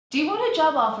Do you want a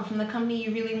job offer from the company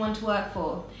you really want to work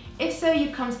for? If so,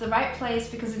 you've come to the right place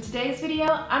because in today's video,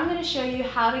 I'm going to show you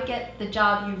how to get the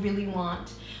job you really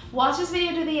want. Watch this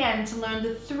video to the end to learn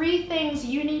the 3 things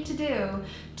you need to do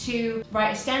to write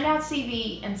a standout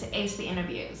CV and to ace the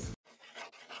interviews.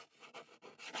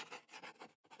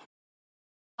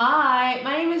 Hi,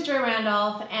 my name is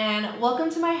Randolph and welcome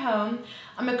to my home.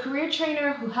 I'm a career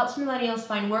trainer who helps millennials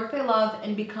find work they love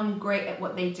and become great at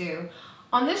what they do.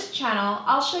 On this channel,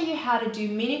 I'll show you how to do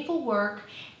meaningful work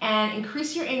and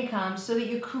increase your income so that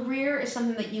your career is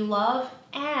something that you love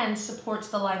and supports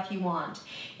the life you want.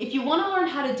 If you want to learn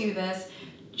how to do this,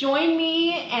 join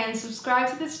me and subscribe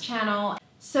to this channel.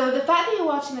 So the fact that you're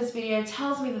watching this video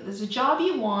tells me that there's a job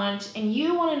you want and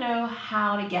you want to know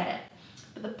how to get it.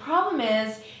 But the problem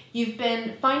is you've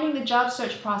been finding the job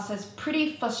search process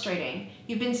pretty frustrating.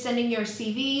 You've been sending your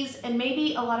CVs and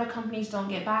maybe a lot of companies don't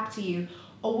get back to you.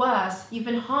 Or worse, you've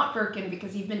been heartbroken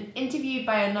because you've been interviewed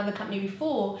by another company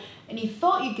before and you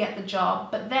thought you'd get the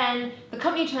job, but then the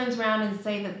company turns around and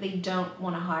say that they don't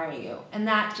want to hire you. And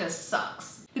that just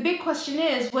sucks. The big question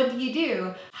is, what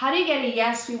do? How do you get a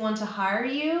yes, we want to hire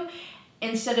you,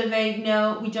 instead of a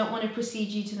no, we don't want to proceed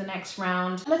you to the next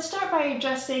round? Let's start by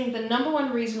addressing the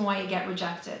 #1 reason why you get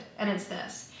rejected, and it's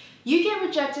this. You get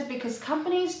rejected because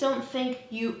companies don't think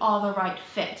you are the right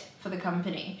fit for the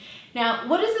company. Now,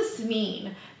 what does this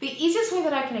mean? The easiest way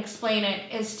that I can explain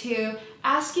it is to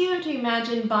ask you to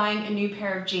imagine buying a new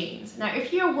pair of jeans. Now,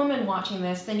 if you're a woman watching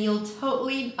this, then you'll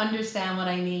totally understand what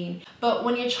I mean. But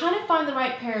when you're trying to find the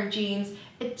right pair of jeans,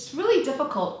 it's really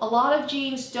difficult. A lot of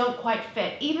jeans don't quite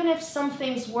fit. Even if some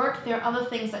things work, there are other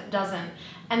things that doesn't.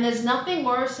 And there's nothing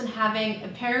worse than having a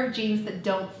pair of jeans that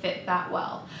don't fit that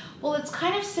well. Well, it's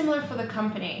kind of similar for the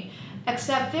company,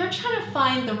 except they're trying to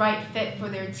find the right fit for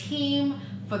their team,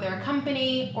 for their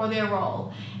company, or their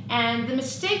role. And the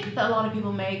mistake that a lot of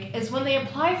people make is when they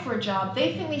apply for a job,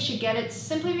 they think they should get it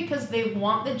simply because they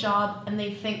want the job and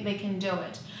they think they can do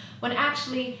it. When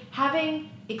actually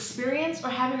having experience or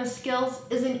having the skills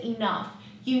isn't enough.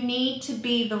 You need to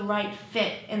be the right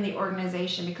fit in the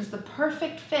organization, because the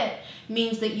perfect fit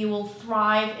means that you will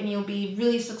thrive and you'll be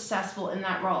really successful in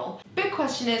that role. Big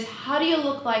question is, how do you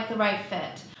look like the right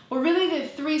fit? Well, really there are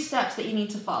 3 steps that you need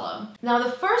to follow. Now,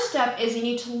 the first step is you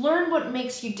need to learn what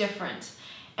makes you different.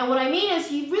 And what I mean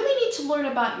is you really need to learn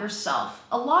about yourself.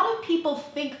 A lot of people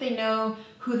think they know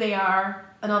who they are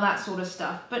and all that sort of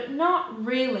stuff, but not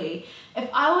really. If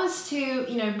I was to,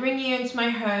 bring you into my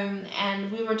home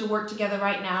and we were to work together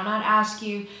right now and I'd ask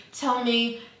you, tell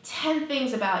me 10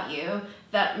 things about you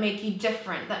that make you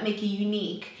different, that make you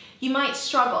unique, you might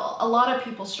struggle. A lot of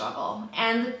people struggle.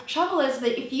 And the trouble is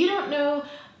that if you don't know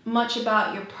much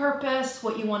about your purpose,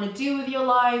 what you want to do with your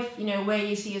life, where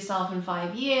you see yourself in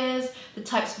 5 years, the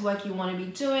types of work you want to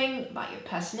be doing, about your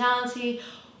personality,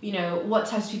 what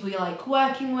types of people you like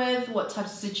working with, what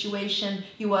types of situation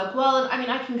you work well in. I mean,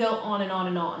 I can go on and on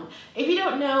and on. If you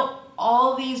don't know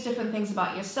all these different things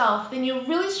about yourself, then you'll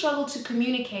really struggle to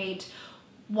communicate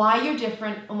why you're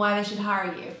different and why they should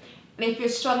hire you. And if you're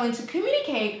struggling to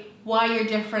communicate why you're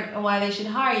different and why they should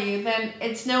hire you, then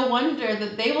it's no wonder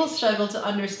that they will struggle to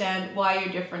understand why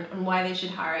you're different and why they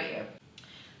should hire you.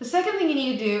 The second thing you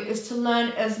need to do is to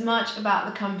learn as much about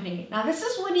the company. Now, this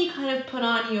is when you kind of put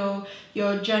on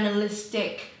your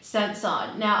journalistic sense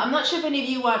on. Now, I'm not sure if any of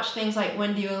you watch things like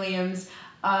Wendy Williams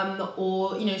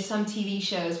or some TV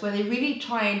shows where they really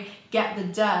try and get the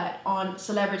dirt on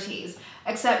celebrities.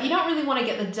 Except you don't really want to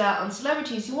get the dirt on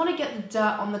celebrities, you want to get the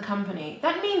dirt on the company.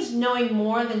 That means knowing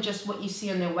more than just what you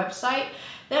see on their website.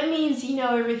 That means you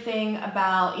know everything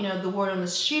about, the word on the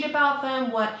street about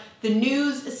them, what the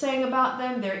news is saying about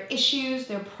them, their issues,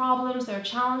 their problems, their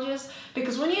challenges.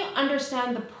 Because when you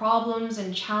understand the problems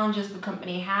and challenges the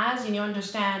company has, and you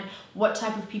understand what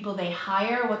type of people they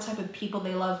hire, what type of people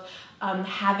they love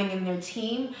having in their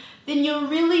team, then you'll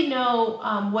really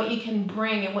know what you can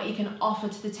bring and what you can offer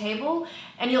to the table.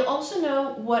 And you'll also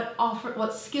know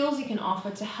what skills you can offer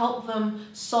to help them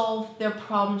solve their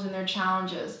problems and their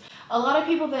challenges. A lot of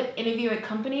people that interview at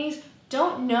companies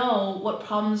don't know what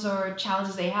problems or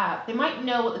challenges they have. They might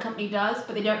know what the company does,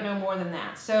 but they don't know more than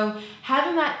that. So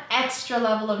having that extra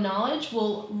level of knowledge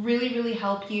will really, really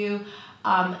help you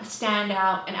stand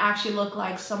out and actually look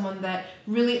like someone that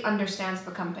really understands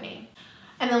the company.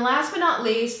 And then last but not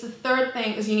least, the third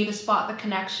thing is you need to spot the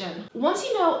connection. Once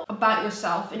you know about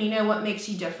yourself and you know what makes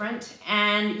you different,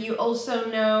 and you also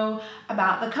know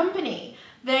about the company,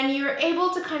 then you're able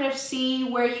to kind of see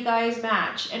where you guys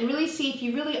match and really see if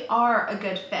you really are a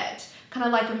good fit. kind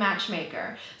of like a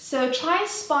matchmaker. So try and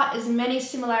spot as many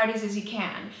similarities as you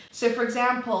can. So for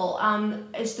example,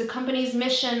 is the company's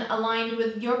mission aligned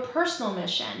with your personal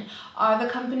mission? Are the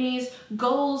company's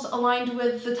goals aligned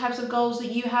with the types of goals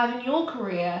that you have in your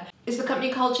career? Is the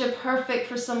company culture perfect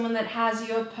for someone that has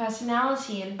your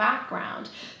personality and background?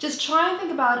 Just try and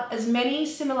think about as many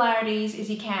similarities as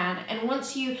you can, and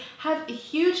once you have a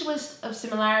huge list of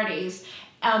similarities,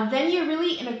 then you're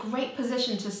really in a great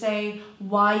position to say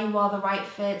why you are the right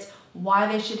fit,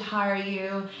 why they should hire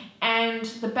you, and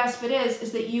the best bit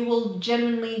is that you will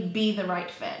genuinely be the right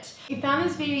fit. If you found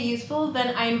this video useful,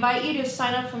 then I invite you to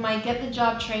sign up for my Get the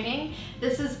Job training.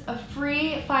 This is a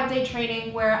free 5-day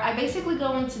training where I basically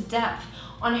go into depth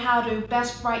on how to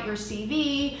best write your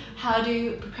CV, how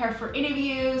to prepare for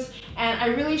interviews, and I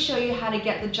really show you how to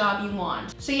get the job you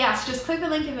want. So yes, just click the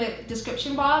link in the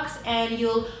description box and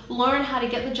you'll learn how to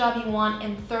get the job you want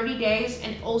in 30 days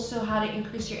and also how to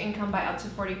increase your income by up to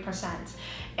 40%.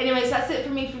 Anyways, that's it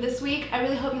for me for this week. I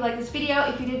really hope you liked this video.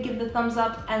 If you did, give it a thumbs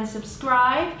up and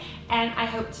subscribe, and I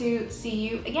hope to see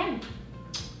you again.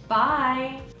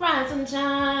 Bye. Rise and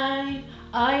shine.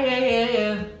 Oh yeah, yeah,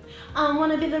 yeah. I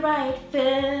wanna be the right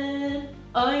fit.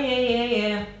 Oh yeah, yeah,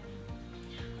 yeah.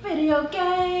 Video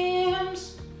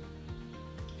games,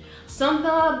 something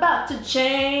about to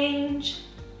change.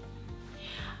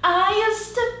 I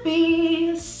used to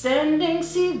be sending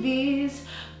CVs,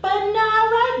 but now,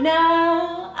 right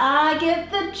now, I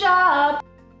get the job